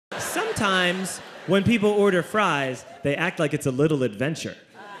sometimes when people order fries, they act like it's a little adventure.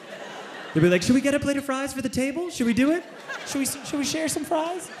 They'll be like, should we get a plate of fries for the table? Should we do it? Should we share some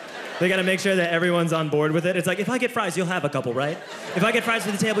fries? They gotta make sure that everyone's on board with it. It's like, if I get fries, you'll have a couple, right? If I get fries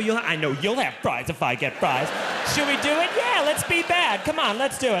for the table, I know you'll have fries if I get fries. Should we do it? Yeah, let's be bad. Come on,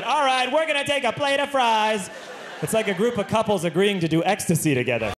 let's do it. All right, we're gonna take a plate of fries. It's like a group of couples agreeing to do ecstasy together.